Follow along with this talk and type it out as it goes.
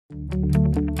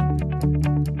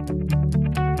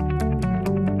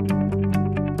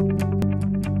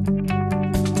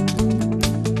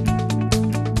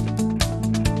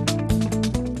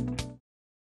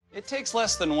takes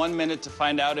less than 1 minute to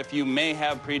find out if you may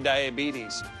have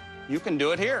prediabetes. You can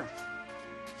do it here.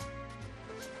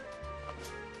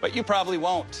 But you probably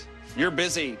won't. You're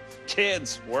busy.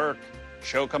 Kids, work,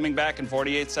 show coming back in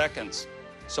 48 seconds.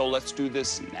 So let's do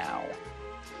this now.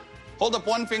 Hold up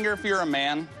one finger if you're a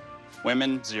man.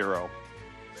 Women, 0.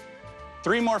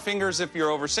 3 more fingers if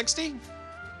you're over 60.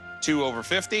 2 over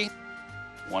 50.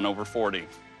 1 over 40.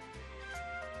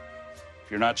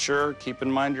 If you're not sure, keep in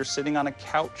mind you're sitting on a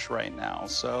couch right now.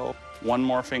 So 1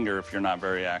 more finger if you're not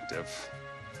very active.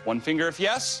 1 finger if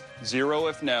yes, 0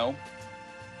 if no.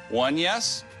 1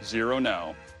 yes, 0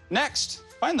 no. Next,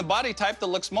 find the body type that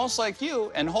looks most like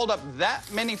you and hold up that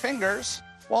many fingers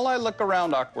while I look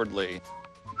around awkwardly.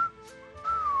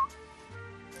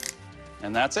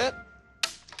 And that's it.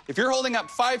 If you're holding up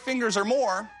 5 fingers or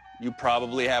more, you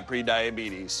probably have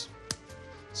prediabetes.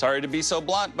 Sorry to be so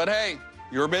blunt, but hey,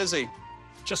 you're busy.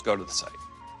 Just go to the site.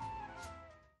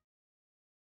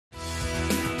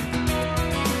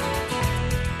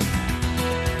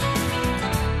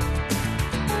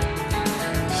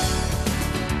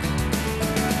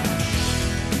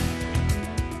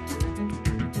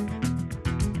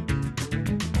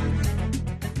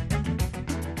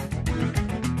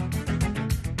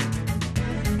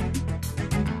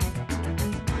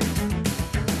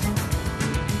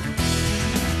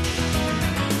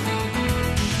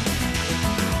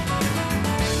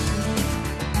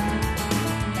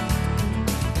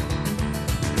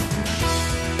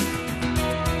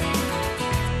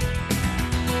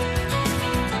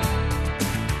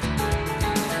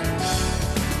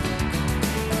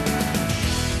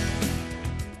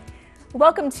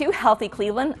 Welcome to Healthy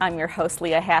Cleveland. I'm your host,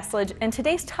 Leah Haslage, and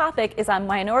today's topic is on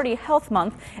Minority Health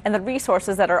Month and the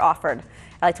resources that are offered.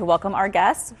 I'd like to welcome our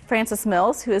guest, Francis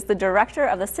Mills, who is the director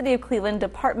of the City of Cleveland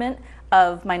Department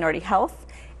of Minority Health,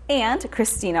 and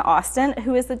Christina Austin,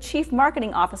 who is the Chief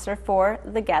Marketing Officer for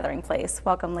The Gathering Place.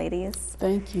 Welcome, ladies.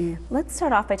 Thank you. Let's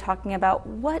start off by talking about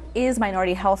what is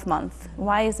Minority Health Month?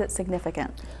 Why is it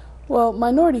significant? Well,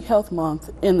 Minority Health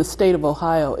Month in the state of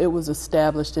Ohio, it was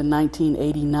established in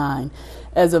 1989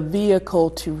 as a vehicle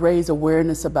to raise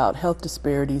awareness about health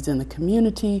disparities in the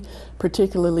community,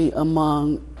 particularly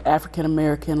among African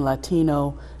American,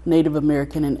 Latino, Native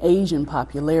American, and Asian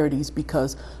popularities,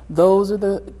 because those are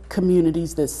the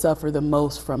communities that suffer the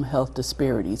most from health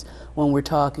disparities when we're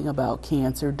talking about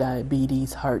cancer,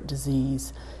 diabetes, heart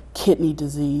disease, kidney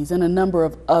disease, and a number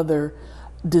of other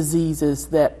diseases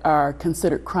that are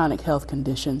considered chronic health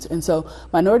conditions. And so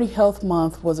Minority Health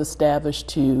Month was established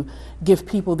to give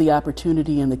people the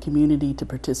opportunity in the community to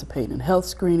participate in health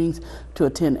screenings, to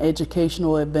attend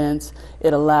educational events.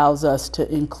 It allows us to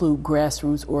include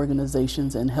grassroots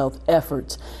organizations and health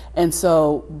efforts. And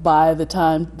so by the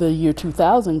time the year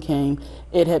 2000 came,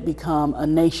 it had become a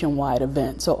nationwide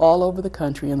event. So all over the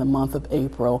country in the month of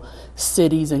April,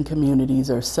 cities and communities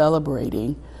are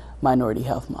celebrating Minority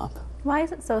Health Month. Why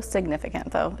is it so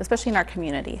significant, though, especially in our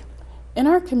community? In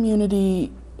our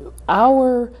community,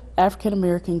 our African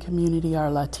American community, our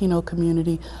Latino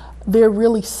community, they're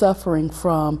really suffering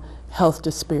from health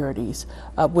disparities.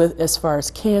 As far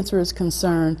as cancer is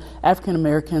concerned, African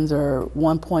Americans are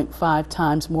 1.5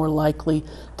 times more likely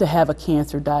to have a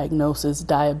cancer diagnosis.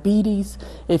 Diabetes,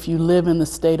 if you live in the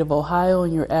state of Ohio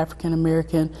and you're African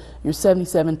American, you're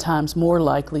 77 times more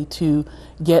likely to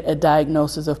get a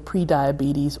diagnosis of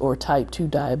prediabetes or type 2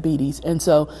 diabetes. And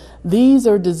so these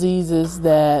are diseases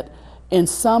that in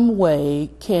some way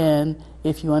can,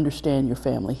 if you understand your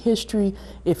family history,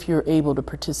 if you're able to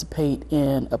participate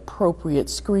in appropriate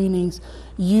screenings,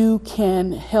 you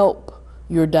can help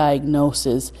your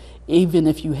diagnosis even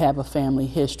if you have a family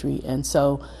history. And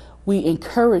so we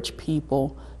encourage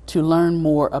people to learn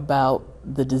more about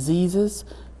the diseases,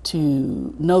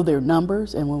 to know their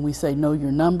numbers. And when we say know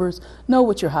your numbers, know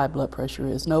what your high blood pressure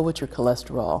is, know what your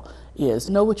cholesterol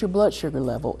is, know what your blood sugar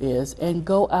level is, and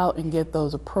go out and get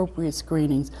those appropriate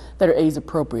screenings that are age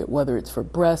appropriate, whether it's for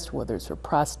breast, whether it's for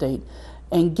prostate,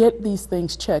 and get these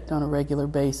things checked on a regular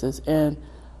basis. And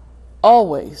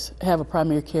always have a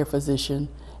primary care physician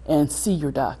and see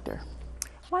your doctor.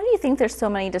 Why do you think there's so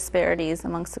many disparities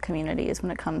amongst the communities when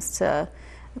it comes to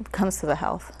the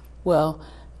health? Well,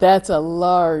 that's a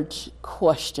large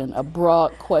question, a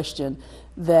broad question,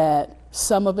 that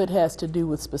some of it has to do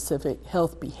with specific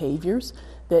health behaviors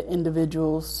that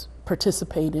individuals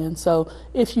participate in. So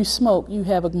if you smoke, you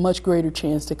have a much greater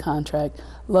chance to contract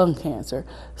lung cancer.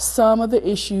 Some of the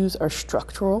issues are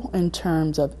structural in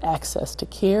terms of access to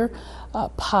care.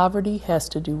 Poverty has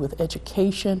to do with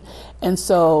education. And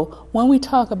so when we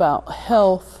talk about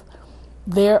health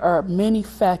there are many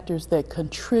factors that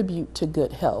contribute to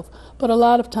good health, but a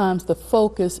lot of times the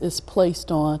focus is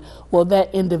placed on, well,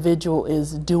 that individual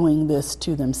is doing this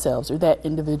to themselves, or that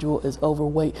individual is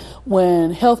overweight,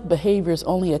 when health behaviors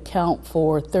only account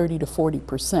for 30 to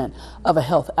 40% of a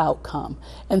health outcome.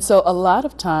 And so a lot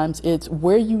of times it's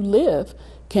where you live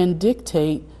can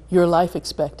dictate your life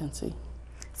expectancy.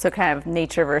 So kind of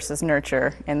nature versus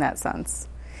nurture in that sense.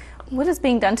 What is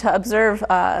being done to observe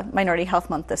Minority Health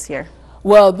Month this year?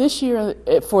 Well, this year,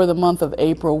 for the month of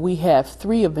April, we have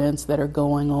 3 events that are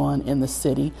going on in the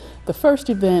city. The first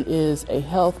event is a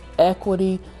health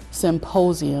equity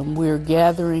symposium. We're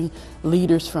gathering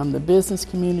leaders from the business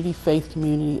community, faith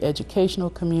community, educational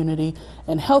community,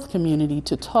 and health community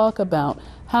to talk about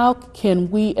how can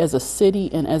we as a city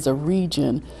and as a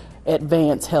region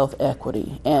advance health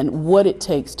equity and what it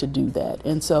takes to do that.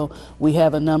 And so we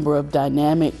have a number of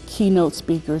dynamic keynote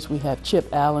speakers. We have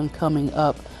Chip Allen coming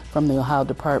up from the Ohio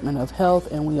Department of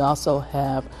Health, and we also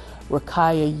have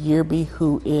Rakaya Yerby,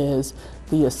 who is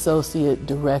the Associate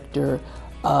Director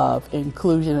of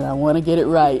Inclusion, and I want to get it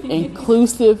right,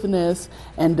 Inclusiveness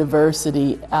and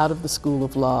Diversity out of the School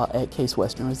of Law at Case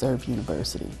Western Reserve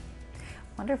University.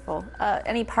 Wonderful.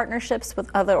 Any partnerships with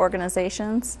other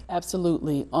organizations?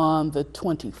 Absolutely. On the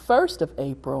 21st of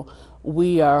April,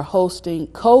 we are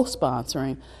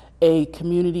co-sponsoring a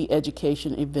community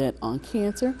education event on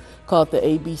cancer called the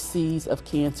ABCs of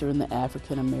Cancer in the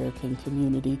African American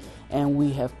Community, and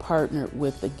we have partnered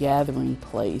with the Gathering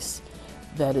Place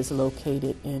that is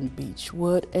located in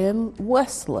Beechwood and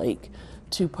Westlake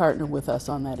to partner with us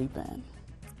on that event.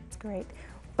 That's great.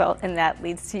 Well, and that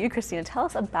leads to you, Christina. Tell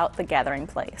us about the Gathering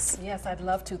Place. Yes, I'd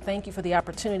love to. Thank you for the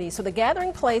opportunity. So the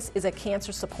Gathering Place is a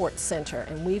cancer support center,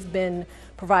 and we've been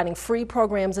providing free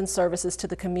programs and services to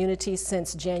the community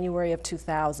since January of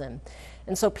 2000.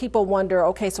 And so people wonder,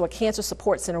 okay, so a cancer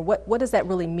support center, what does that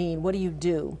really mean? What do you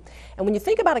do? And when you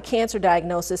think about a cancer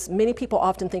diagnosis, many people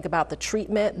often think about the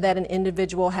treatment that an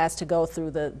individual has to go through,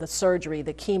 the surgery,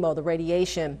 the chemo, the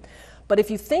radiation. But if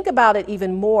you think about it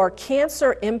even more,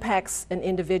 cancer impacts an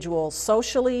individual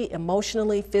socially,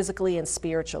 emotionally, physically, and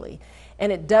spiritually.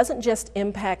 And it doesn't just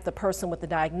impact the person with the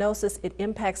diagnosis, it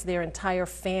impacts their entire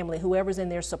family, whoever's in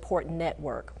their support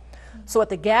network. So at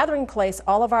the Gathering Place,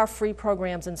 all of our free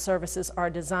programs and services are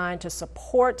designed to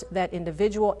support that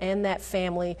individual and that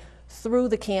family through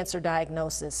the cancer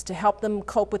diagnosis, to help them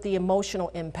cope with the emotional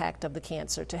impact of the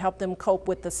cancer, to help them cope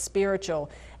with the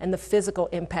spiritual and the physical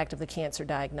impact of the cancer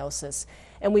diagnosis.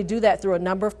 And we do that through a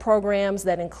number of programs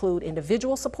that include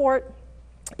individual support,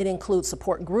 it includes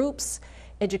support groups,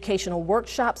 educational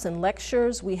workshops and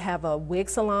lectures. We have a wig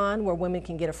salon where women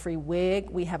can get a free wig.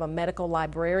 We have a medical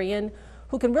librarian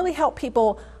who can really help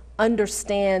people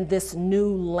understand this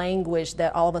new language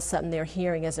that all of a sudden they're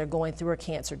hearing as they're going through a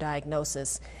cancer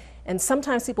diagnosis. And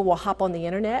sometimes people will hop on the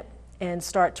internet and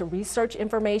start to research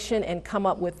information and come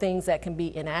up with things that can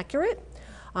be inaccurate,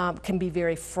 can be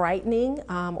very frightening,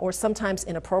 or sometimes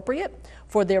inappropriate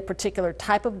for their particular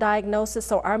type of diagnosis.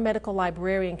 So our medical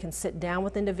librarian can sit down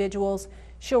with individuals,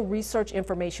 she'll research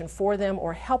information for them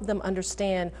or help them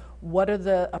understand what are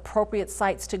the appropriate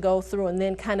sites to go through, and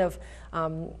then kind of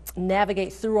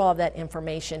navigate through all of that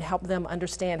information, help them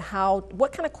understand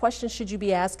what kind of questions should you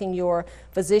be asking your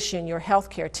physician, your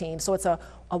healthcare team. So it's a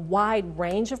wide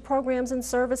range of programs and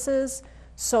services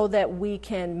so that we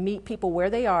can meet people where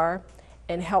they are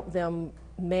and help them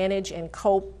manage and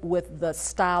cope with the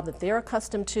style that they're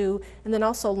accustomed to, and then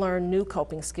also learn new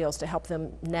coping skills to help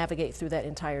them navigate through that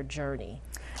entire journey.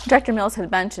 Director Mills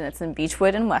had mentioned it's in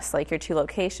Beechwood and Westlake, your 2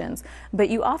 locations, but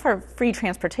you offer free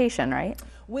transportation, right?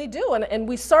 We do, and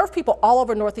we serve people all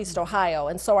over Northeast Ohio,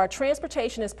 and so our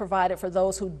transportation is provided for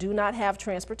those who do not have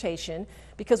transportation,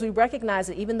 because we recognize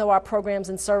that even though our programs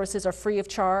and services are free of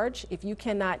charge, if you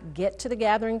cannot get to the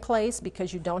Gathering Place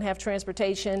because you don't have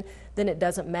transportation, then it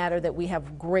doesn't matter that we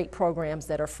have great programs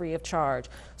that are free of charge.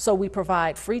 So we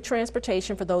provide free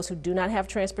transportation for those who do not have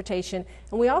transportation,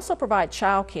 and we also provide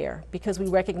childcare, because we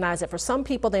recognize that for some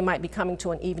people they might be coming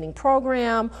to an evening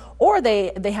program, or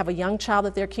they have a young child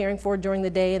that they're caring for during the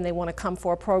day and they want to come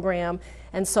for a program.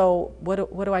 And so what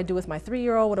do I do with my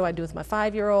 3-year-old? What do I do with my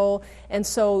 5-year-old? And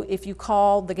so if you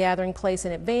call the Gathering Place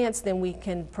in advance, then we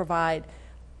can provide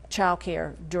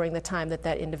childcare during the time that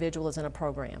that individual is in a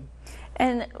program.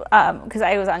 And because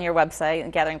I was on your website,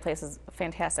 and Gathering Place is a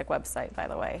fantastic website, by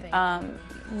the way.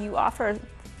 You offer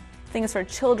things for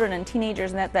children and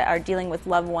teenagers and that are dealing with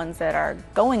loved ones that are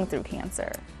going through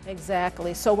cancer.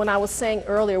 Exactly. So when I was saying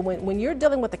earlier, when you're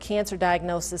dealing with a cancer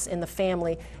diagnosis in the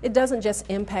family, it doesn't just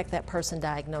impact that person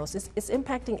diagnosed, it's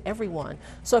impacting everyone.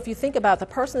 So if you think about the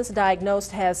person that's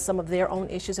diagnosed has some of their own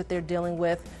issues that they're dealing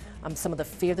with, some of the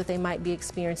fear that they might be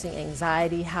experiencing,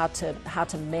 anxiety, how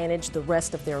to manage the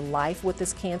rest of their life with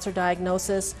this cancer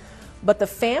diagnosis. But the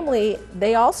family,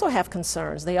 they also have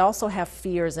concerns. They also have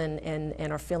fears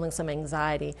and are feeling some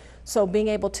anxiety. So being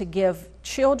able to give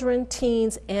children,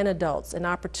 teens, and adults an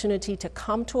opportunity to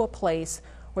come to a place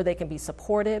where they can be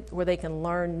supported, where they can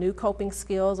learn new coping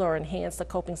skills or enhance the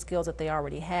coping skills that they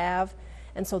already have.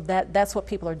 And so that's what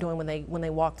people are doing when they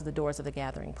walk through the doors of the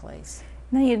Gathering Place.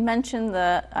 Now, you'd mentioned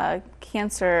the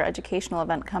cancer educational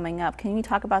event coming up. Can you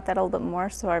talk about that a little bit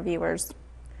more so our viewers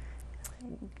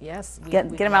Yes,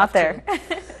 get them out there?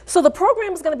 So the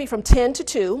program is going to be from 10 to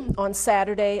 2 on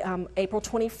Saturday, April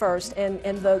 21st,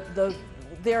 and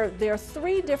there are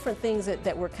 3 different things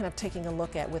that we're kind of taking a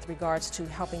look at with regards to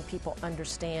helping people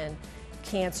understand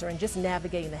cancer and just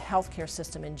navigating the healthcare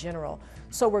system in general.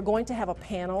 So we're going to have a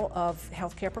panel of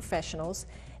healthcare professionals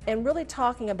and really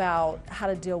talking about how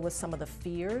to deal with some of the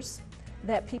fears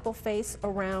that people face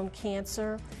around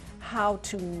cancer, how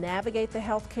to navigate the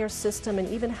healthcare system, and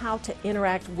even how to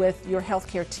interact with your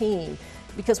healthcare team.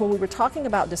 Because when we were talking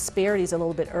about disparities a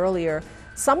little bit earlier,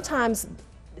 sometimes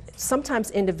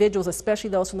individuals, especially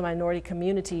those from the minority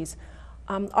communities,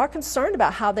 are concerned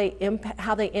about how they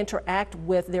interact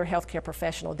with their healthcare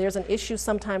professional. There's an issue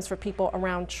sometimes for people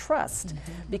around trust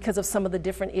because of some of the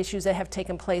different issues that have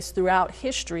taken place throughout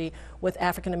history with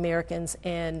African Americans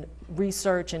and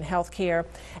research and healthcare.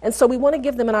 And so we want to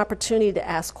give them an opportunity to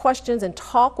ask questions and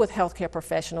talk with healthcare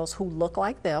professionals who look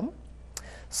like them,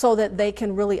 so that they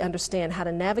can really understand how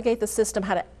to navigate the system,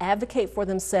 how to advocate for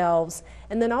themselves,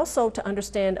 and then also to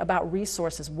understand about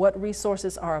resources, what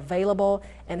resources are available,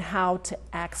 and how to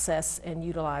access and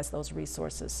utilize those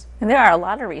resources. And there are a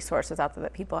lot of resources out there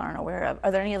that people aren't aware of.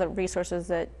 Are there any other resources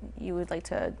that you would like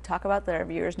to talk about that our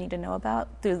viewers need to know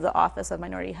about through the Office of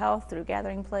Minority Health, through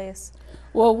Gathering Place?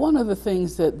 Well, one of the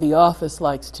things that the office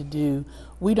likes to do,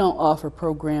 we don't offer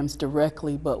programs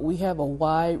directly, but we have a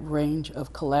wide range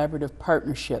of collaborative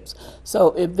partnerships.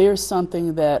 So if there's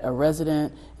something that a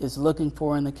resident is looking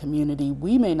for in the community,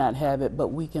 we may not have it, but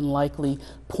we can likely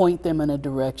point them in a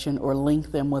direction or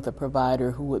link them with a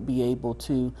provider who would be able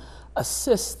to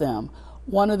assist them.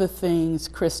 One of the things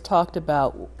Chris talked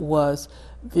about was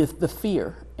the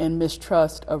fear and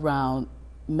mistrust around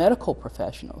medical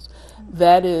professionals.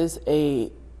 That is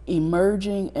a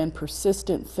emerging and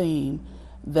persistent theme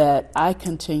that I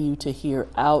continue to hear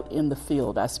out in the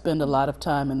field. I spend a lot of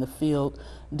time in the field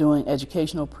doing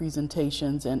educational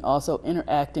presentations and also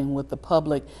interacting with the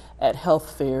public at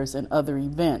health fairs and other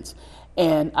events.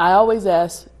 And I always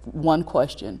ask one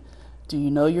question: do you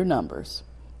know your numbers?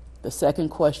 The second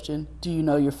question: do you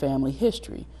know your family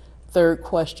history? Third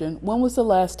question: when was the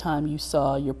last time you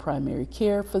saw your primary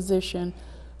care physician?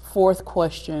 Fourth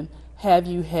question: have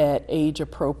you had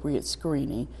age-appropriate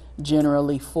screening?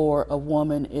 Generally, for a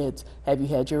woman, it's have you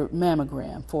had your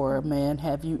mammogram? For a man,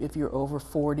 have you, if you're over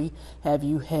 40, have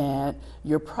you had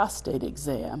your prostate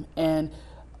exam? And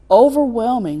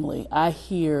overwhelmingly, I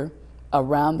hear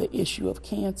around the issue of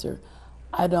cancer,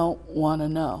 I don't want to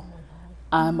know.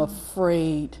 I'm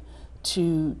afraid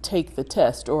to take the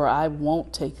test, or I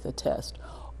won't take the test.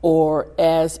 Or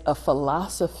as a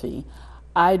philosophy,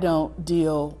 I don't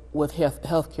deal with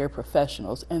healthcare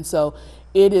professionals. And so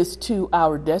it is to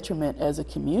our detriment as a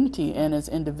community and as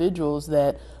individuals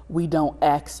that we don't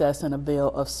access and avail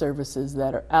of services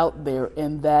that are out there.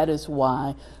 And that is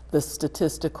why the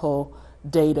statistical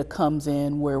data comes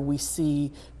in, where we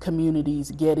see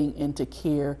communities getting into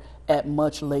care at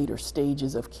much later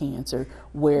stages of cancer,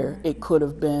 where it could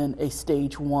have been a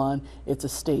stage 1, it's a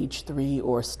stage 3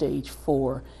 or a stage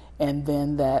 4. And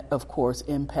then that, of course,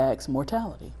 impacts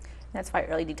mortality. That's why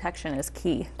early detection is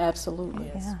key. Absolutely.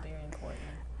 Yes, Yeah. very important.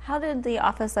 How did the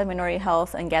Office of Minority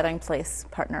Health and Gathering Place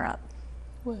partner up?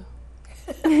 Well,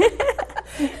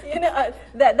 You know,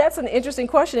 that's an interesting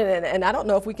question, and I don't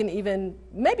know if we can even,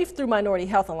 maybe through Minority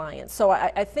Health Alliance. So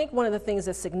I think one of the things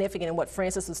that's significant, and what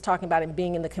Francis was talking about in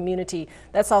being in the community,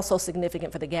 that's also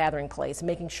significant for the Gathering Place,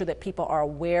 making sure that people are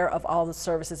aware of all the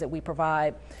services that we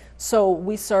provide. So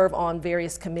we serve on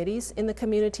various committees in the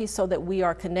community so that we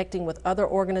are connecting with other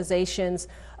organizations,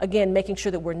 again, making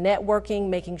sure that we're networking,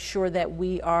 making sure that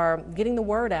we are getting the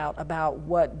word out about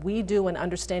what we do and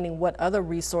understanding what other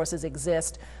resources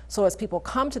exist. So as people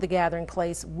come to the gathering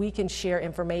place, we can share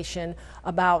information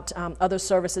about other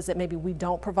services that maybe we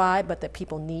don't provide but that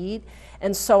people need.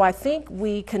 And so I think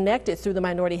we connected through the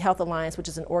Minority Health Alliance, which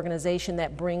is an organization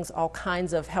that brings all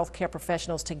kinds of healthcare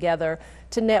professionals together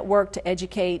to network, to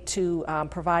educate, to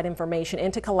provide information,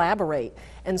 and to collaborate.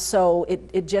 And so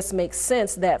it just makes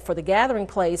sense that for the gathering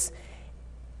place,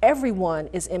 everyone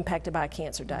is impacted by a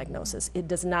cancer diagnosis. It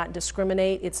does not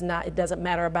discriminate. It doesn't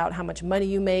matter about how much money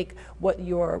you make, what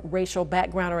your racial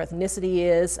background or ethnicity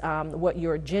is, what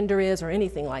your gender is, or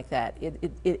anything like that.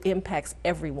 It impacts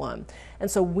everyone. And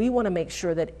so we want to make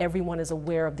sure that everyone is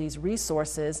aware of these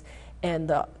resources. And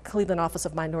the Cleveland Office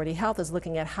of Minority Health is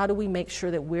looking at how do we make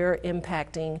sure that we're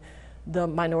impacting the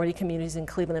minority communities in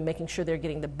Cleveland and making sure they're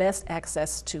getting the best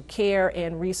access to care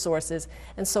and resources.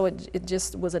 And so it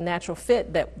just was a natural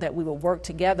fit that we would work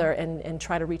together and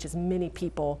try to reach as many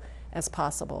people as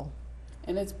possible.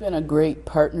 And it's been a great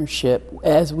partnership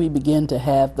as we begin to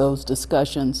have those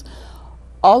discussions.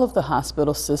 All of the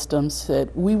hospital systems said,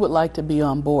 we would like to be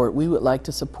on board. We would like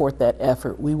to support that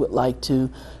effort. We would like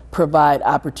to provide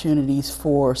opportunities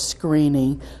for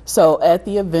screening. So at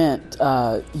the event,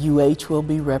 UH will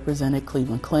be represented,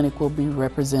 Cleveland Clinic will be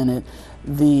represented,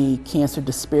 the Cancer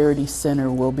Disparity Center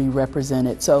will be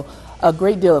represented. So a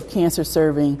great deal of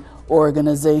cancer-serving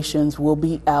organizations will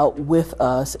be out with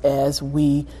us as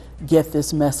we get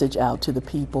this message out to the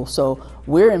people. So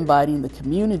we're inviting the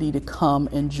community to come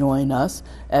and join us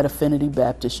at Affinity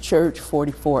Baptist Church,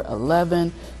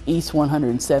 4411 East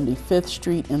 175th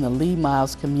Street in the Lee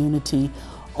Miles community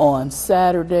on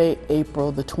Saturday,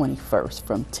 April the 21st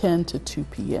from 10 to 2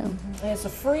 p.m. And it's a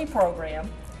free program,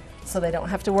 so they don't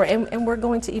have to worry. And we're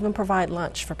going to even provide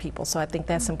lunch for people. So I think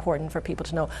that's important for people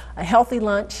to know. A healthy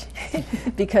lunch,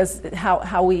 because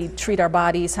how we treat our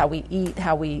bodies, how we eat,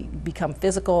 how we become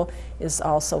physical is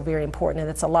also very important. And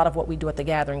it's a lot of what we do at the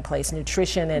gathering place.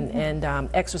 Nutrition and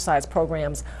exercise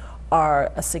programs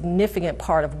are a significant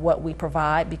part of what we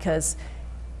provide, because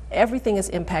everything is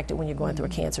impacted when you're going through a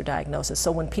cancer diagnosis. So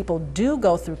when people do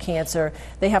go through cancer,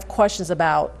 they have questions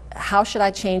about how should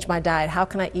I change my diet? How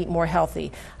can I eat more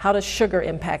healthy? How does sugar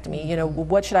impact me? You know,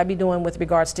 what should I be doing with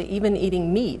regards to even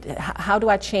eating meat? How do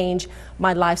I change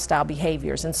my lifestyle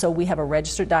behaviors? And so we have a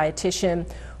registered dietitian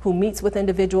who meets with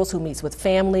individuals, who meets with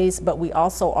families, but we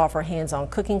also offer hands-on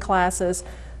cooking classes,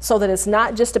 so that it's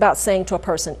not just about saying to a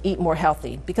person, eat more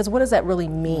healthy, because what does that really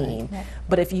mean? Right.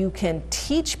 But if you can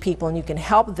teach people and you can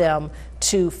help them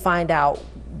to find out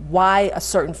why a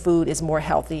certain food is more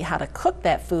healthy, how to cook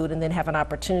that food, and then have an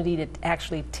opportunity to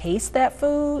actually taste that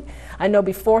food. I know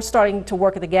before starting to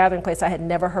work at the gathering place, I had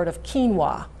never heard of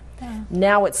quinoa. Yeah.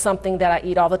 Now it's something that I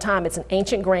eat all the time. It's an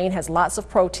ancient grain, has lots of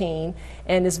protein,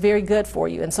 and is very good for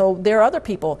you. And so there are other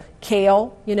people,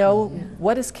 kale, you know,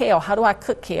 what is kale? How do I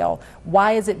cook kale?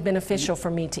 Why is it beneficial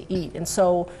for me to eat? And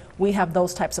so we have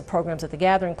those types of programs at the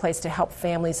gathering place to help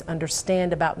families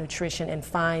understand about nutrition and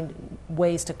find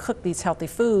ways to cook these healthy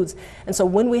foods. And so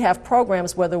when we have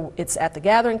programs, whether it's at the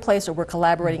gathering place or we're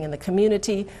collaborating in the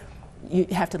community, you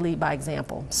have to lead by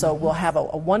example. So we'll have a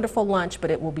wonderful lunch, but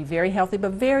it will be very healthy,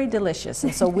 but very delicious.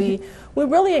 And so we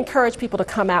really encourage people to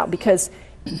come out, because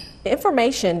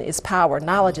information is power,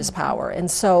 knowledge is power. And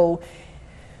so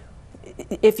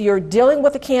if you're dealing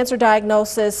with a cancer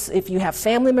diagnosis, if you have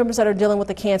family members that are dealing with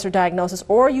a cancer diagnosis,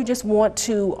 or you just want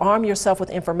to arm yourself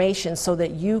with information so that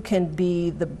you can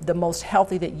be the most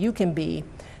healthy that you can be,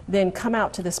 then come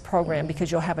out to this program,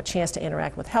 because you'll have a chance to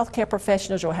interact with healthcare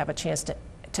professionals, you'll have a chance to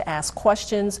ask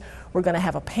questions. We're going to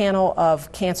have a panel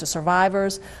of cancer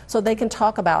survivors so they can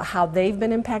talk about how they've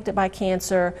been impacted by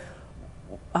cancer,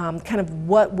 kind of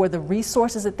what were the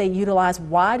resources that they utilized,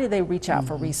 why did they reach out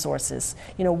for resources,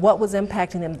 you know, what was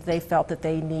impacting them that they felt that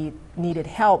they needed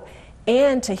help,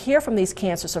 and to hear from these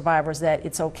cancer survivors that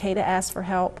it's okay to ask for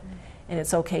help and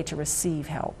it's okay to receive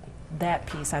help. That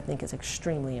piece, I think, is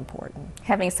extremely important.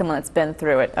 Having someone that's been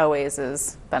through it always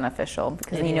is beneficial,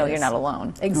 because you know you're not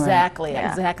alone. Exactly, right.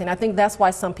 Exactly. And I think that's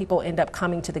why some people end up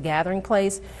coming to the gathering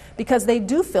place, because they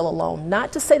do feel alone.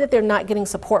 Not to say that they're not getting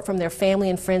support from their family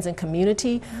and friends and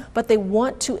community, but they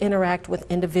want to interact with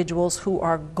individuals who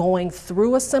are going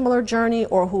through a similar journey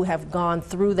or who have gone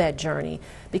through that journey,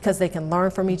 because they can learn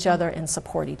from each other and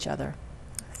support each other.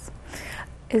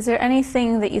 Is there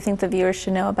anything that you think the viewers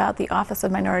should know about the Office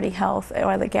of Minority Health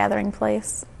or the gathering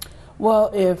place? Well,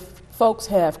 if folks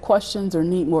have questions or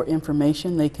need more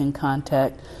information, they can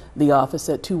contact the office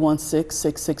at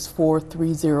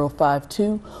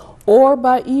 216-664-3052 or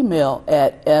by email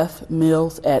at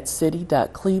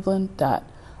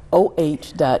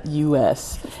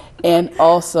fmills@city.cleveland.oh.us. And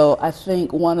also, I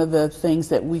think one of the things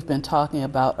that we've been talking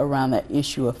about around that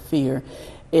issue of fear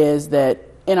is that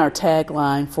in our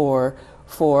tagline for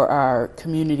our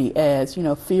community ads,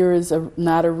 fear is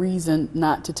not a reason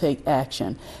not to take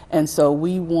action. And so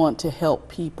we want to help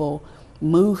people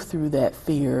move through that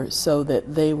fear so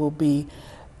that they will be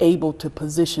able to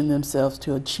position themselves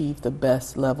to achieve the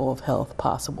best level of health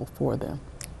possible for them.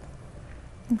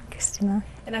 Christina.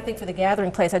 And I think for the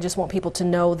Gathering Place, I just want people to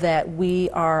know that we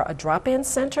are a drop-in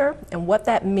center, and what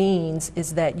that means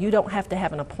is that you don't have to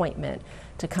have an appointment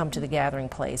to come to the Gathering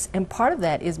Place. And part of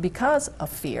that is because of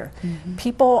fear. Mm-hmm.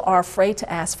 People are afraid to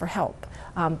ask for help.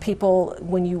 People,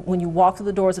 when you walk through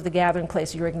the doors of the Gathering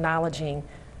Place, you're acknowledging,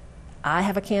 I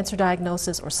have a cancer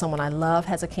diagnosis, or someone I love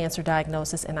has a cancer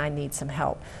diagnosis, and I need some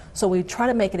help. So we try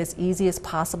to make it as easy as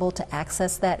possible to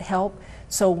access that help.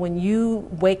 So when you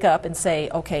wake up and say,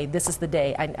 okay, this is the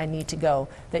day I need to go,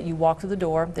 that you walk through the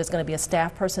door, there's going to be a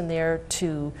staff person there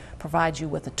to provide you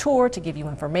with a tour, to give you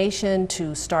information,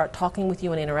 to start talking with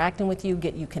you and interacting with you,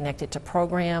 get you connected to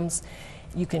programs.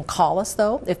 You can call us,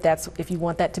 though, if you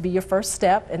want that to be your first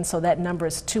step, and so that number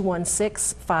is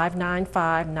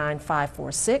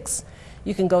 216-595-9546.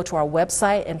 You can go to our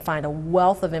website and find a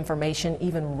wealth of information,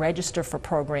 even register for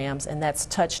programs, and that's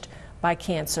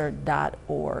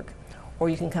touchedbycancer.org. Or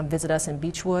you can come visit us in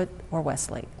Beechwood or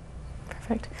Westlake.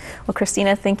 Perfect. Well,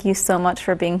 Christina, thank you so much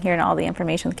for being here and all the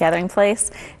information with Gathering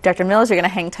Place. Dr. Mills, you're going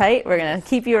to hang tight. We're going to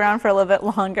keep you around for a little bit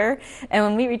longer. And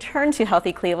when we return to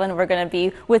Healthy Cleveland, we're going to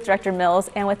be with Director Mills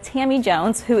and with Tammy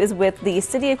Jones, who is with the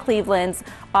City of Cleveland's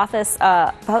Office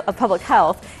of Public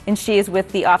Health, and she is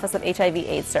with the Office of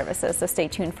HIV/AIDS Services. So stay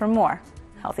tuned for more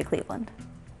Healthy Cleveland.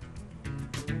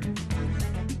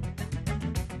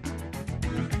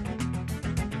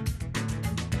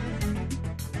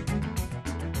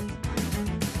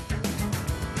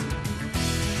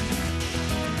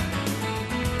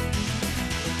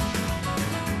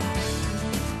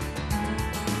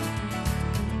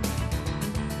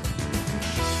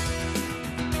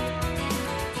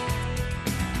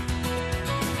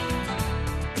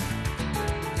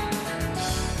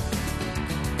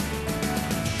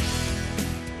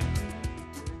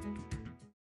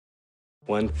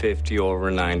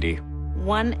 (150/90).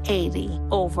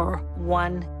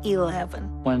 180/111.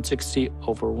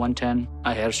 160/110.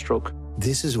 I had a stroke.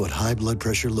 This is what high blood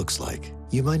pressure looks like.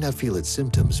 You might not feel its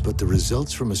symptoms, but the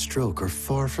results from a stroke are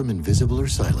far from invisible or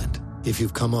silent. If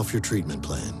you've come off your treatment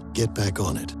plan, get back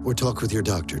on it, or talk with your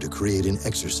doctor to create an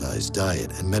exercise,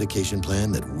 diet, and medication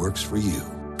plan that works for you.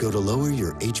 Go to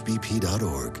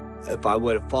loweryourhbp.org. If I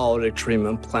would have followed a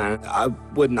treatment plan, I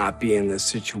would not be in this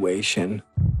situation.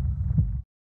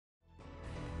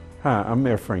 Hi, I'm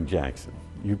Mayor Frank Jackson.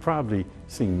 You've probably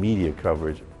seen media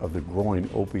coverage of the growing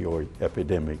opioid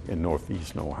epidemic in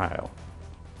northeastern Ohio.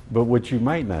 But what you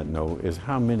might not know is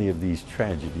how many of these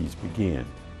tragedies begin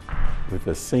with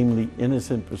a seemingly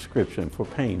innocent prescription for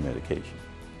pain medication.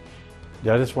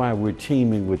 That is why we're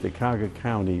teaming with the Cuyahoga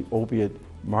County Opiate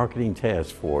Marketing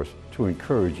Task Force to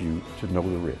encourage you to know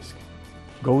the risk.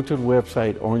 Go to the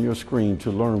website on your screen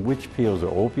to learn which pills are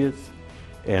opiates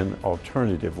and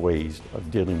alternative ways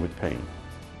of dealing with pain.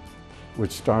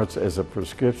 Which starts as a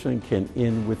prescription can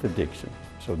end with addiction,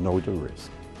 so know the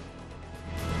risk.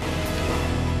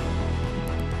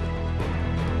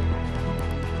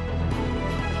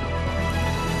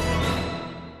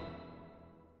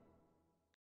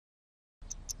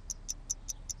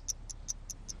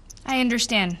 I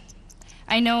understand.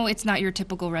 I know it's not your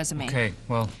typical resume. Okay,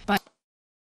 well. But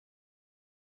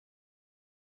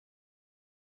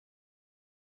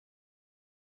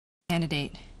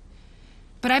candidate.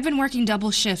 But I've been working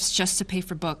double shifts just to pay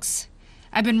for books.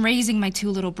 I've been raising my 2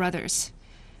 little brothers.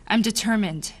 I'm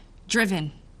determined,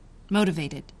 driven,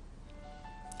 motivated.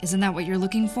 Isn't that what you're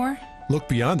looking for? Look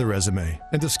beyond the resume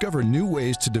and discover new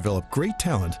ways to develop great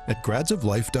talent at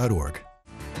gradsoflife.org.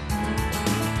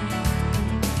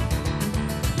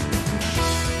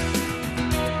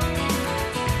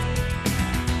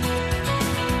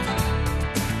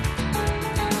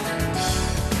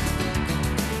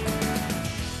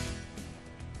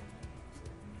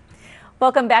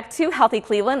 Welcome back to Healthy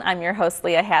Cleveland. I'm your host,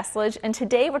 Leah Hasledge, and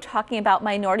today we're talking about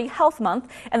Minority Health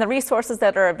Month and the resources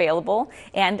that are available,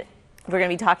 and we're going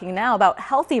to be talking now about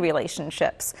healthy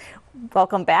relationships.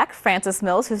 Welcome back, Frances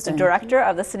Mills, who's the director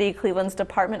of the City of Cleveland's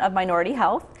Department of Minority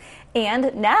Health.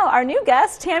 And now our new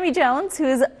guest, Tammy Jones,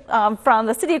 who's from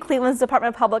the City of Cleveland's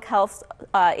Department of Public Health's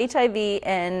HIV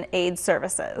and AIDS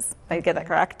Services. Did I get that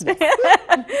correct?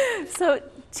 Yes. So,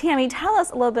 Tammy, tell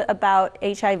us a little bit about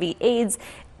HIV/AIDS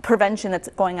prevention that's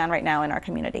going on right now in our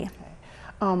community.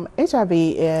 HIV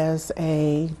is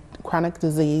a chronic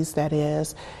disease that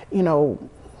is,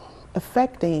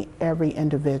 affecting every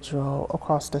individual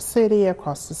across the city,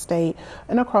 across the state,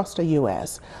 and across the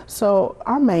U.S. So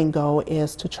our main goal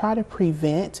is to try to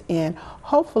prevent and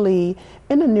hopefully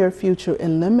in the near future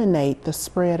eliminate the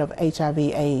spread of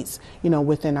HIV/AIDS,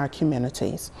 within our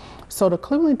communities. So the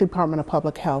Cleveland Department of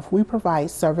Public Health, we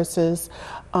provide services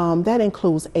that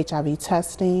includes HIV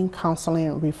testing, counseling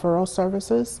and referral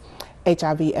services,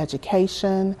 HIV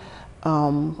education,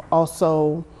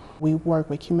 also we work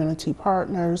with community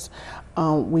partners.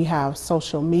 We have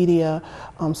social media,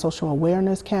 social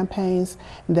awareness campaigns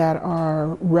that are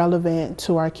relevant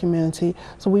to our community.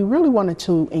 So we really wanted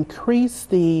to increase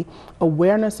the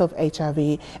awareness of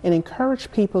HIV and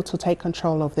encourage people to take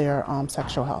control of their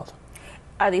sexual health.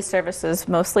 Are these services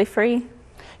mostly free?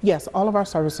 Yes, all of our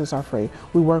services are free.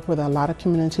 We work with a lot of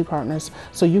community partners.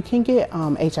 So you can get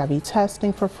HIV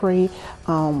testing for free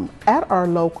at our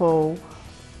local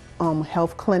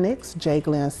health clinics, J.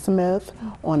 Glenn Smith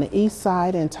on the east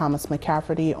side and Thomas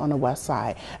McCafferty on the west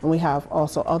side. And we have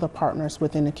also other partners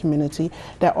within the community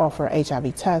that offer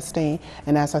HIV testing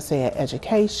and, as I said,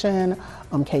 education,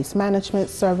 case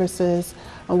management services.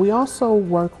 And we also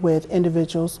work with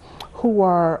individuals who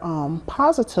are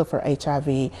positive for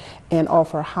HIV and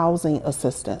offer housing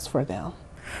assistance for them.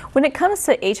 When it comes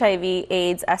to HIV,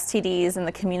 AIDS, STDs in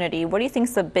the community, what do you think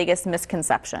is the biggest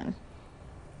misconception?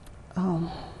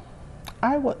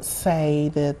 I would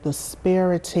say that the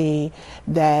disparity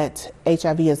that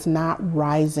HIV is not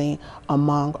rising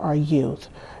among our youth.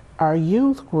 Our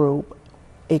youth group,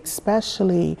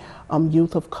 especially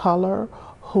youth of color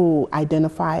who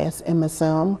identify as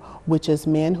MSM, which is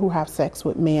men who have sex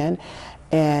with men,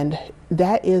 and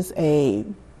that is a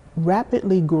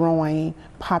rapidly growing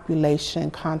population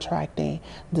contracting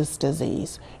this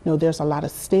disease. There's a lot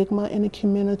of stigma in the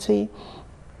community.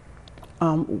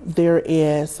 There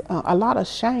is a lot of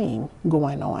shame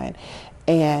going on,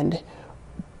 and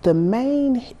the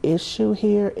main issue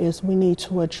here is we need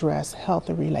to address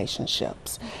healthy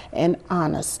relationships and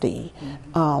honesty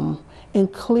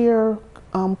and clear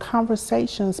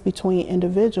conversations between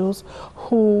individuals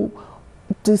who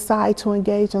decide to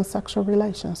engage in sexual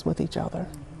relations with each other.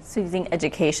 So you think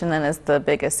education then is the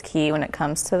biggest key when it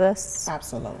comes to this?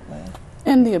 Absolutely.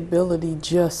 And the ability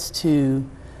just to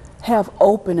have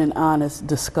open and honest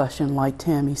discussion, like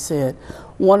Tammy said.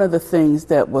 One of the things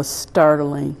that was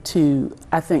startling to,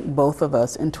 I think, both of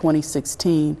us in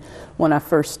 2016, when I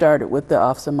first started with the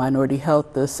Office of Minority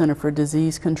Health, the Center for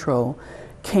Disease Control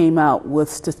came out with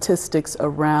statistics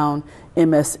around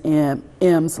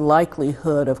MSM's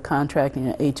likelihood of contracting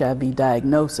an HIV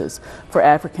diagnosis. For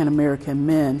African American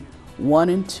men, 1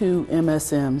 in 2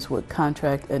 MSMs would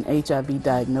contract an HIV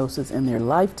diagnosis in their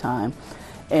lifetime,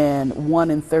 and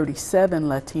 1 in 37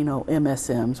 Latino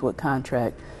MSMs would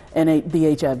contract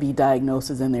the HIV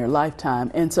diagnosis in their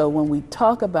lifetime. And so when we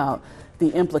talk about the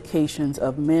implications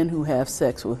of men who have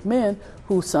sex with men,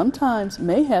 who sometimes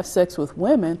may have sex with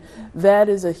women, that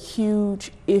is a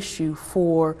huge issue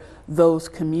for those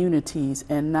communities,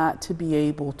 and not to be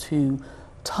able to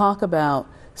talk about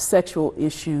sexual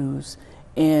issues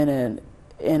in a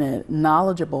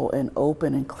knowledgeable and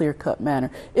open and clear-cut manner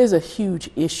is a huge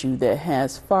issue that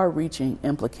has far-reaching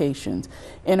implications.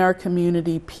 In our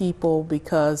community, people,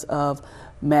 because of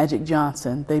Magic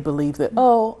Johnson, they believe that,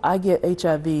 oh, I get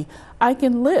HIV, I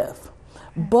can live.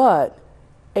 But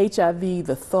HIV,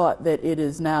 the thought that it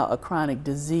is now a chronic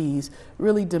disease,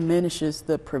 really diminishes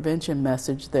the prevention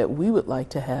message that we would like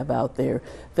to have out there,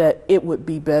 that it would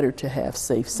be better to have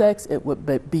safe sex, it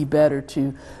would be better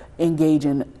to engage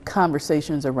in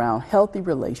conversations around healthy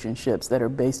relationships that are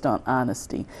based on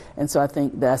honesty. And so I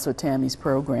think that's what Tammy's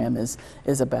program is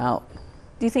about.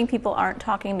 Do you think people aren't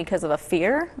talking because of a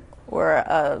fear or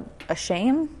a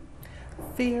shame?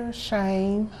 Fear,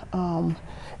 shame.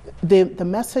 The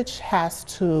message has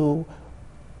to,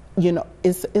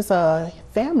 it's a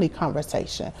family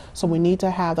conversation. So we need to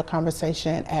have the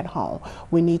conversation at home.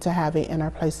 We need to have it in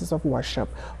our places of worship.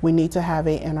 We need to have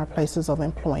it in our places of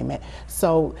employment.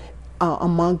 So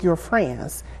among your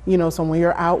friends, so when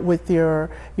you're out with your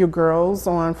girls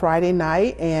on Friday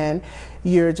night and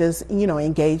you're just,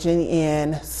 engaging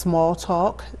in small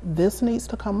talk, this needs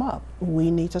to come up. We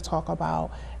need to talk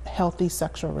about healthy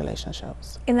sexual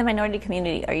relationships. In the minority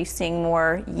community, are you seeing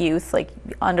more youth, like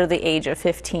under the age of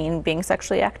 15, being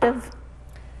sexually active?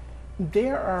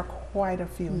 There are quite a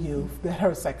few youth that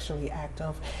are sexually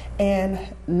active, and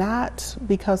not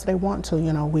because they want to.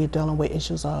 You know, we're dealing with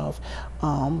issues of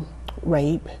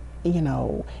rape, you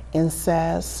know,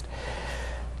 incest.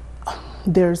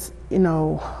 There's, you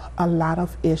know, a lot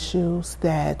of issues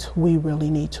that we really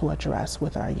need to address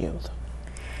with our youth.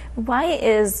 Why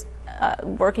is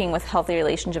working with healthy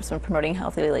relationships and promoting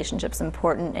healthy relationships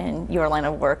important in your line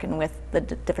of work and with the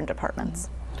different departments?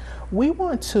 We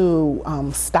want to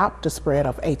stop the spread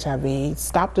of HIV,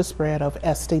 stop the spread of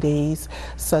STDs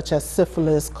such as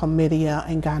syphilis, chlamydia,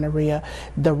 and gonorrhea.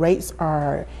 The rates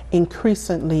are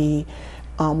increasingly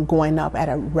going up at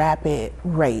a rapid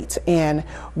rate, and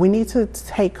we need to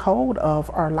take hold of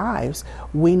our lives.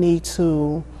 We need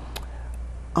to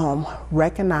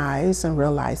recognize and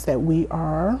realize that we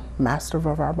are masters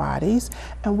of our bodies,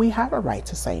 and we have a right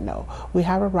to say no. We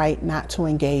have a right not to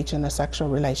engage in a sexual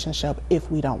relationship if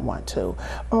we don't want to,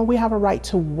 or we have a right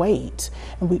to wait,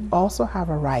 and we also have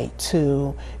a right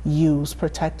to use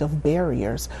protective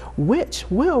barriers, which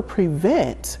will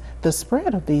prevent the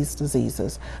spread of these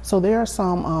diseases. So there are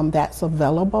some that's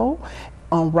available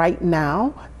right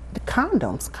now. The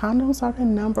condoms are the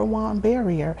 #1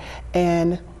 barrier,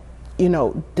 and you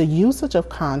know, the usage of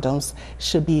condoms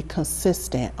should be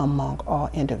consistent among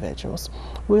all individuals.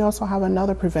 We also have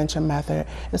another prevention method.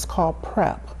 It's called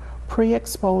PrEP,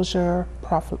 pre-exposure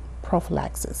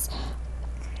prophylaxis.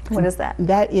 What is that?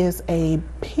 That is a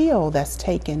pill that's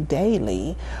taken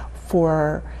daily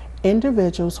for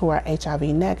individuals who are HIV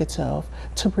negative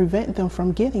to prevent them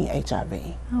from getting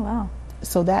HIV. Oh, wow.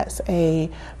 So that's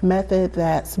a method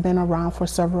that's been around for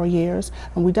several years,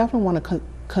 and we definitely want to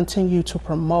continue to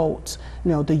promote,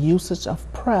 you know, the usage of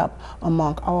PrEP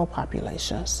among all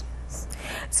populations.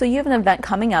 So you have an event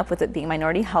coming up with it being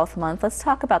Minority Health Month. Let's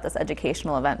talk about this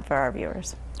educational event for our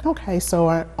viewers. Okay,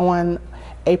 so on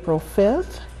April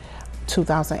 5th,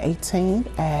 2018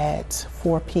 at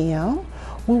 4 p.m.,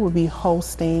 we will be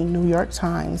hosting New York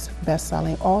Times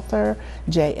bestselling author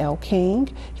J.L. King.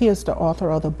 He is the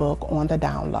author of the book On the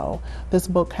Down Low. This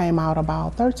book came out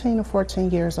about 13 or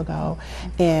 14 years ago,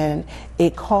 and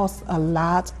it caused a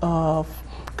lot of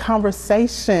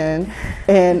conversation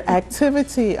and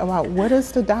activity about what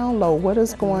is the down low, what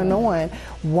is going on,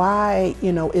 why,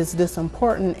 you know, is this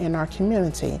important in our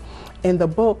community. And the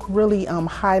book really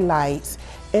highlights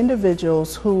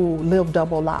individuals who live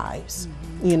double lives.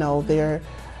 You know, they're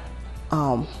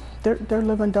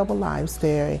living double lives.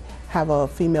 They have a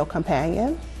female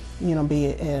companion, you know, be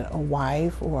it a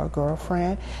wife or a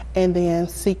girlfriend, and then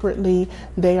secretly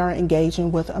they are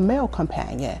engaging with a male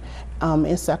companion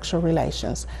in sexual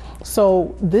relations.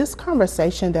 So this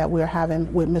conversation that we're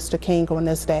having with Mr. King on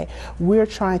this day, we're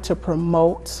trying to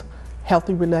promote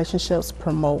healthy relationships,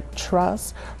 promote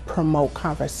trust, promote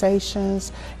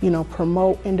conversations, you know,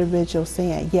 promote individuals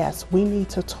saying, yes, we need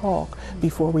to talk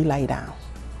before we lay down.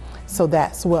 So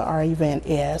that's what our event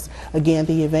is. Again,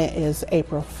 the event is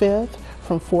April 5th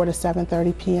from 4 to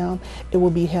 7:30 p.m. It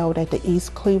will be held at the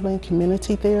East Cleveland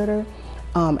Community Theater.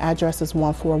 Address is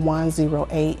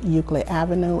 14108 Euclid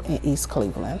Avenue in East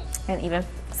Cleveland. And even if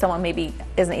someone maybe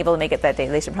isn't able to make it that day,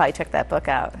 they should probably check that book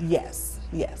out. Yes,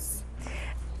 yes.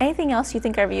 Anything else you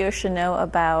think our viewers should know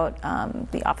about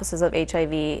the offices of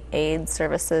HIV/AIDS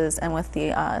services and with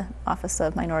the Office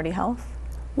of Minority Health?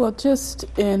 Well, just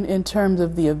in terms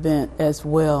of the event as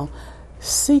well,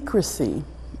 secrecy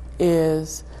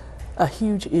is a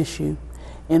huge issue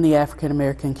in the African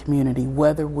American community,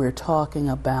 whether we're talking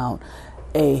about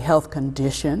a health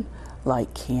condition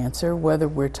like cancer, whether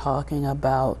we're talking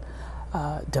about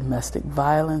domestic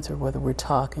violence, or whether we're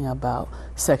talking about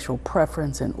sexual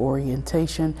preference and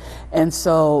orientation. And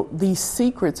so these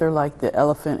secrets are like the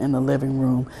elephant in the living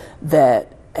room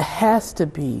that has to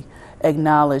be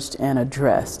acknowledged and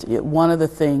addressed. One of the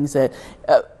things that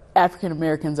African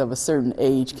Americans of a certain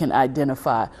age can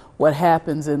identify, what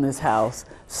happens in this house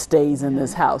stays in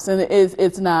this house. And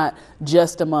it's not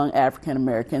just among African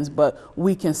Americans, but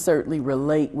we can certainly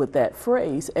relate with that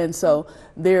phrase. And so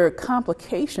there are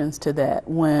complications to that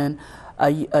when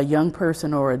a young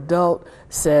person or adult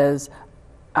says,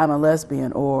 I'm a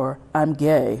lesbian, or I'm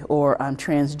gay, or I'm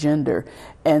transgender.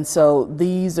 And so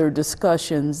these are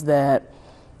discussions that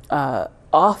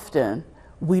often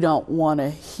we don't want to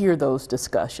hear those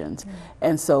discussions.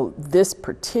 And so this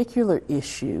particular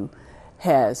issue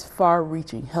has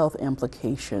far-reaching health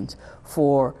implications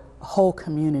for whole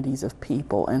communities of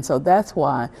people. And so that's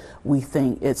why we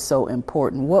think it's so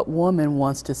important. What woman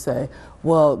wants to say,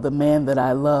 well, the man that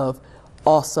I love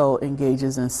also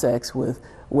engages in sex with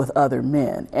with other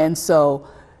men. And so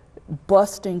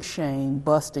busting shame,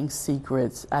 busting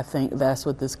secrets, I think that's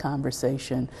what this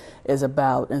conversation is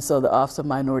about. And so the Office of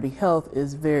Minority Health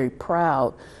is very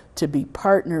proud to be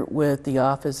partnered with the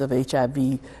Office of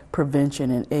HIV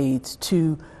Prevention and AIDS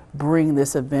to bring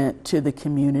this event to the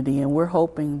community. And we're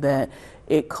hoping that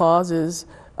it causes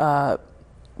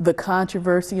the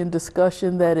controversy and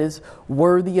discussion that is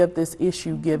worthy of this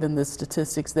issue, given the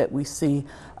statistics that we see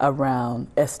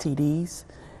around STDs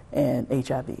and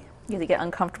HIV. You have to get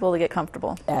uncomfortable to get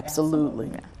comfortable. Absolutely.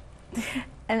 Yeah.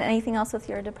 And anything else with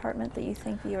your department that you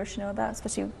think viewers should know about,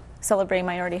 especially celebrating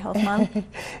Minority Health Month?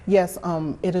 Yes,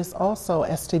 it is also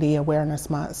STD Awareness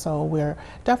Month, so we're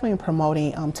definitely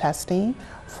promoting testing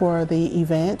for the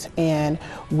event, and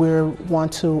we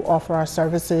want to offer our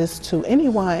services to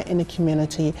anyone in the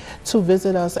community to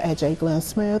visit us at J. Glenn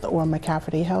Smith or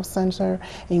McCafferty Health Center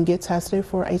and get tested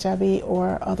for HIV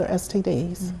or other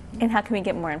STDs. And how can we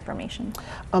get more information?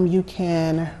 You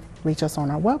can reach us on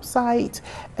our website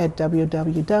at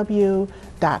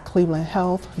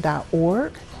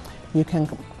www.clevelandhealth.org. You can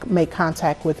make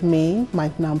contact with me.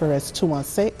 My number is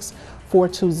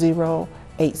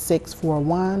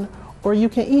 216-420-8641, or you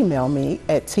can email me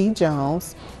at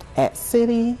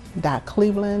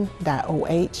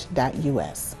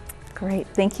tjones@city.cleveland.oh.us. Great,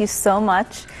 thank you so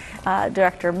much,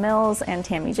 Director Mills and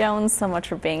Tammy Jones, so much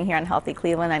for being here on Healthy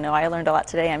Cleveland. I know I learned a lot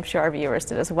today. I'm sure our viewers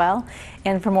did as well.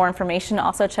 And for more information,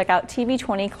 also check out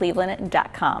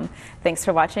tv20cleveland.com. Thanks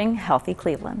for watching Healthy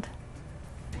Cleveland.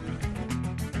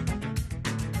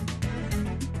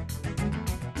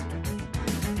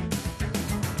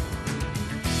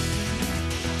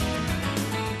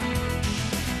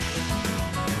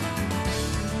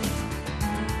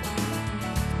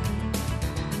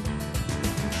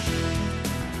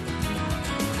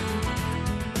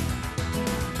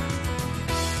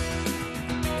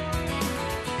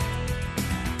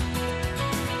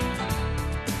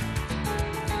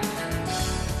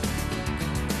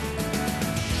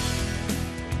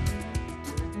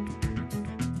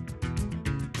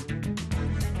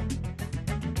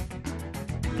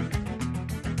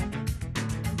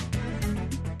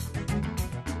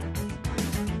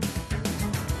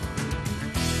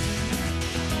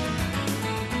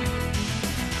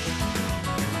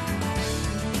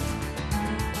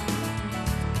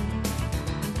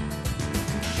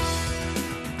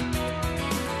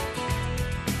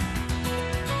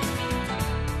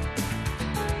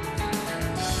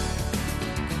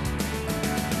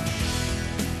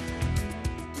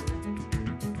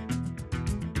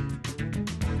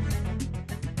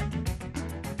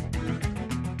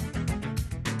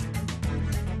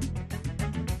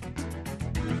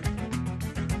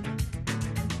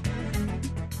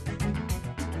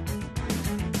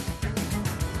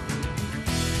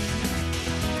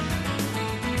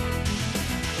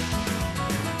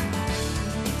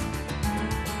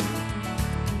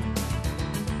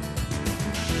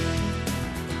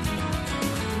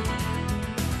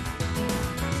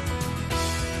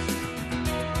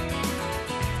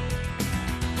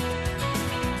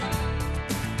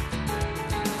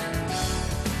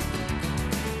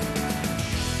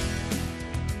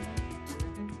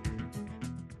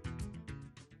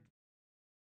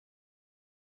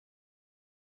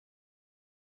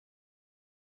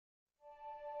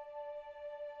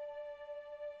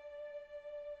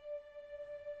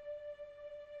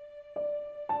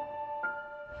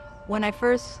 When I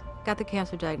first got the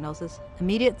cancer diagnosis,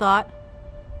 immediate thought,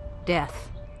 death.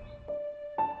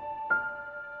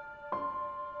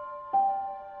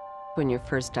 When you're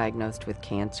first diagnosed with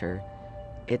cancer,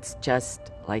 it's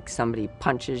just like somebody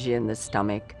punches you in the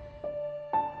stomach.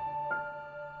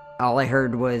 All I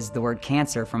heard was the word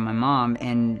cancer from my mom,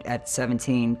 and at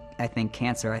 17, I think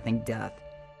cancer, I think death.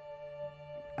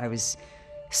 I was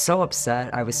so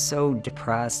upset, I was so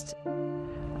depressed.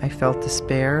 I felt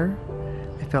despair,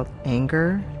 I felt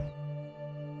anger.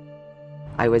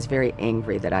 I was very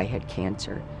angry that I had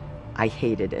cancer. I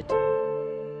hated it.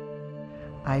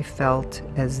 I felt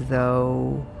as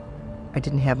though I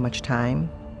didn't have much time.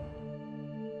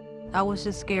 I was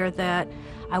just scared that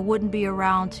I wouldn't be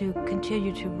around to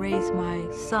continue to raise my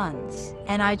sons.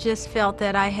 And I just felt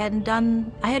that I hadn't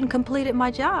completed my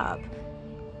job.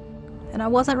 And I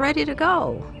wasn't ready to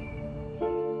go.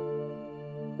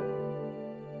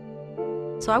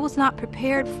 So I was not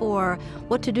prepared for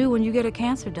what to do when you get a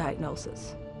cancer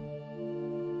diagnosis.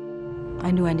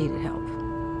 I knew I needed help.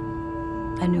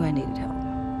 I knew I needed help.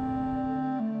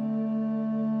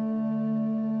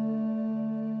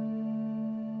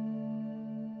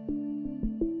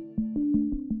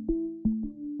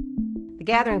 The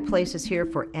Gathering Place is here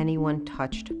for anyone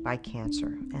touched by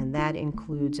cancer, and that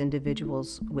includes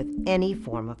individuals with any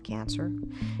form of cancer,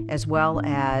 as well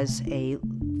as a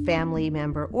family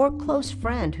member or close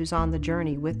friend who's on the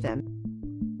journey with them.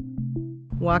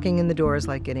 Walking in the door is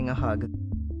like getting a hug.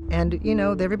 And, you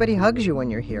know, everybody hugs you when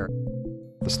you're here.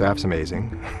 The staff's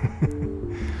amazing.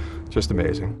 Just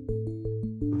amazing.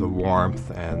 The warmth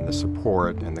and the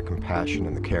support and the compassion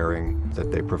and the caring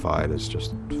that they provide is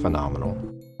just phenomenal.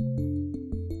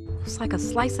 It's like a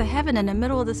slice of heaven in the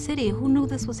middle of the city. Who knew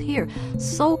this was here?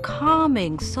 So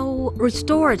calming, so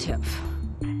restorative.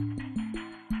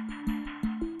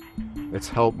 It's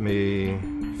helped me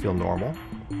feel normal.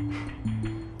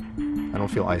 I don't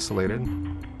feel isolated.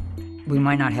 We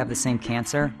might not have the same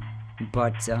cancer,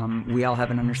 but we all have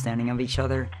an understanding of each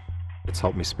other. It's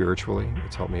helped me spiritually.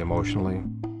 It's helped me emotionally.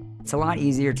 It's a lot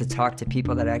easier to talk to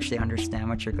people that actually understand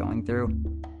what you're going through.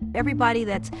 Everybody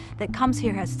that comes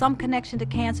here has some connection to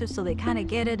cancer, so they kind of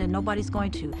get it, and nobody's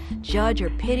going to judge or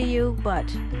pity you, but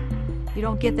you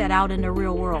don't get that out in the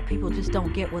real world. People just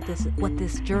don't get what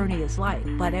this journey is like,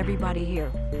 but everybody here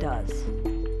does.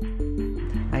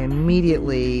 I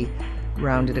immediately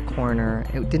rounded a corner.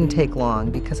 It didn't take long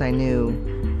because I knew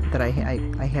that I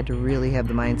had to really have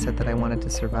the mindset that I wanted to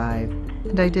survive,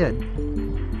 and I did,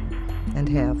 and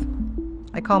have.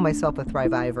 I call myself a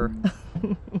Thriviver.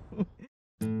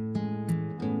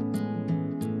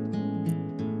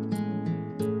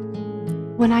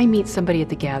 When I meet somebody at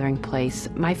the Gathering Place,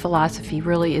 my philosophy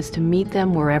really is to meet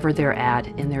them wherever they're at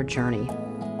in their journey.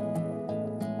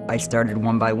 I started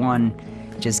one by one,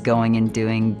 just going and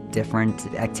doing different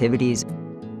activities.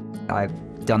 I've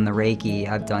done the Reiki,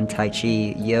 I've done Tai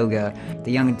Chi, yoga,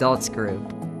 the young adults group.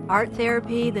 Art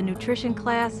therapy, the nutrition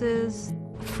classes,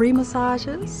 free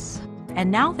massages,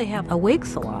 and now they have a wig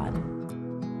salon.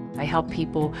 I help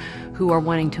people who are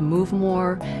wanting to move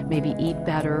more, maybe eat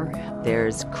better.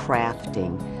 There's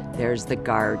crafting, there's the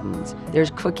gardens,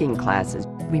 there's cooking classes.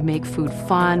 We make food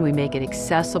fun, we make it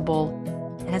accessible.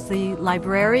 As the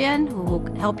librarian who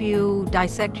will help you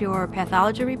dissect your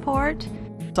pathology report.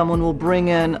 Someone will bring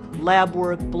in lab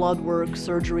work, blood work,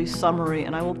 surgery summary,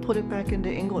 and I will put it back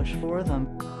into English for them.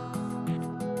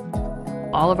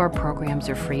 All of our programs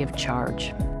are free of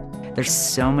charge. There's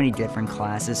so many different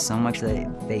classes, so much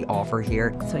that they offer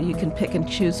here. So you can pick and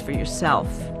choose for yourself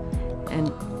and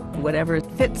whatever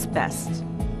fits best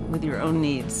with your own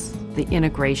needs. The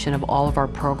integration of all of our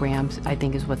programs, I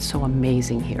think, is what's so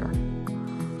amazing here.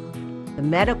 The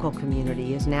medical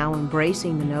community is now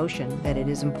embracing the notion that it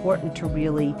is important to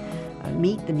really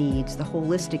meet the needs, the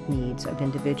holistic needs of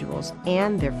individuals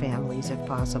and their families, if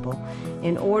possible,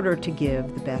 in order to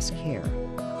give the best care.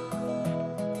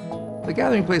 The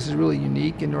Gathering Place is really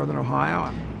unique in Northern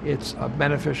Ohio. It's a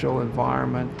beneficial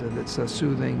environment that's a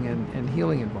soothing and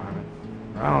healing environment.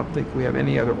 I don't think we have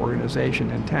any other organization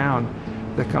in town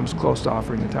that comes close to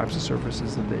offering the types of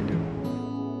services that they do.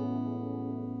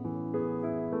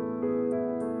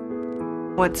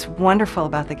 What's wonderful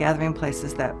about the Gathering Place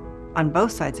is that on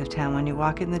both sides of town, when you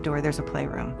walk in the door, there's a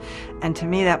playroom. And to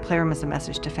me, that playroom is a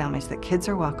message to families that kids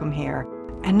are welcome here.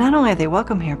 And not only are they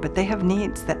welcome here, but they have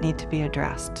needs that need to be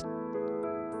addressed.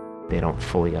 They don't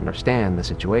fully understand the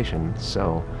situation,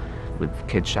 so with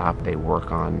Kids Shop, they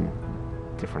work on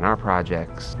different art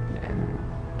projects and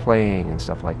playing and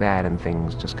stuff like that, and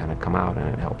things just kind of come out, and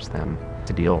it helps them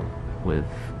to deal with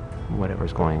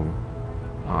whatever's going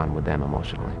on with them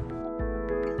emotionally.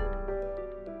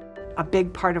 A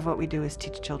big part of what we do is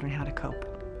teach children how to cope.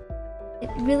 It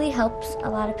really helps a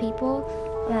lot of people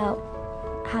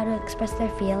about how to express their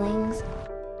feelings.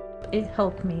 It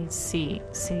helped me see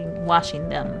watching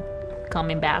them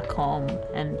coming back home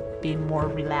and being more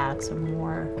relaxed and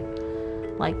more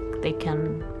like they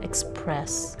can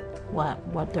express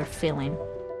what they're feeling.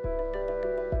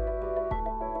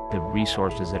 The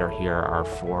resources that are here are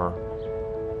for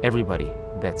everybody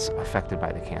that's affected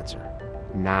by the cancer,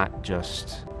 not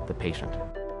just the patient.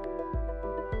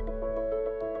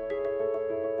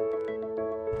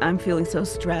 I'm feeling so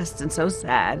stressed and so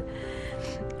sad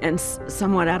and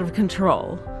somewhat out of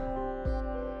control.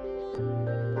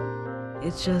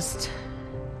 It just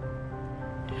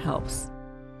helps.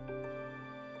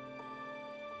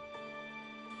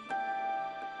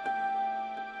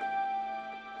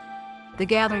 The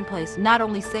Gathering Place not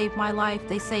only saved my life,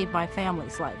 they saved my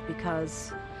family's life,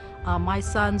 because my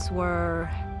sons were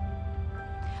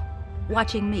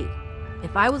watching me.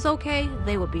 If I was okay,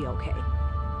 they would be okay.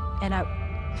 And I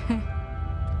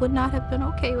would not have been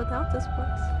okay without this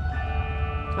place.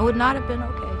 I would not have been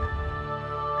okay.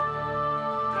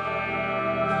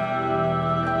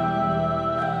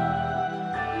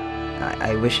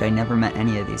 I wish I never met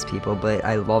any of these people, but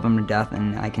I love them to death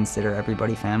and I consider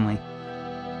everybody family.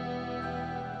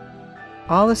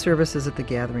 All the services at the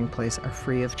Gathering Place are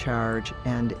free of charge,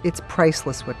 and it's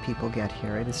priceless what people get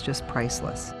here. It is just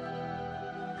priceless.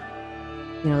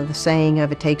 You know, the saying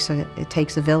of it takes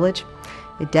a village,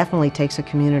 it definitely takes a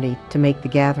community to make the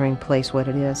Gathering Place what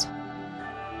it is.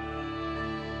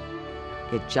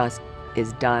 It just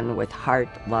is done with heart,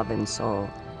 love, and soul.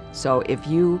 So if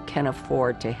you can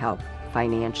afford to help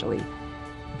financially,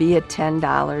 be it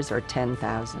 $10 or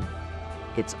 $10,000,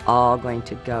 it's all going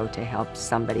to go to help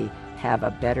somebody have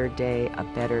a better day, a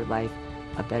better life,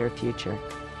 a better future.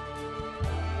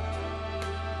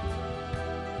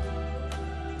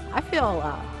 I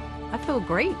feel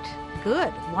great,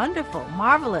 good, wonderful,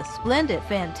 marvelous, splendid,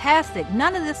 fantastic.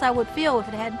 None of this I would feel if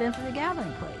it hadn't been for the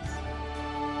Gathering Place.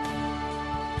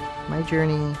 My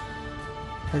journey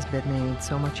has been made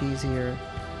so much easier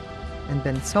and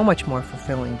been so much more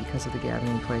fulfilling because of the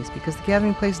Gathering Place, because the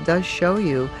Gathering Place does show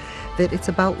you that it's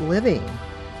about living.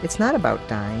 It's not about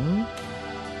dying.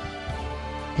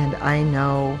 And I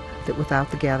know that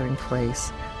without the Gathering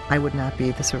Place, I would not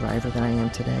be the survivor that I am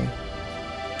today.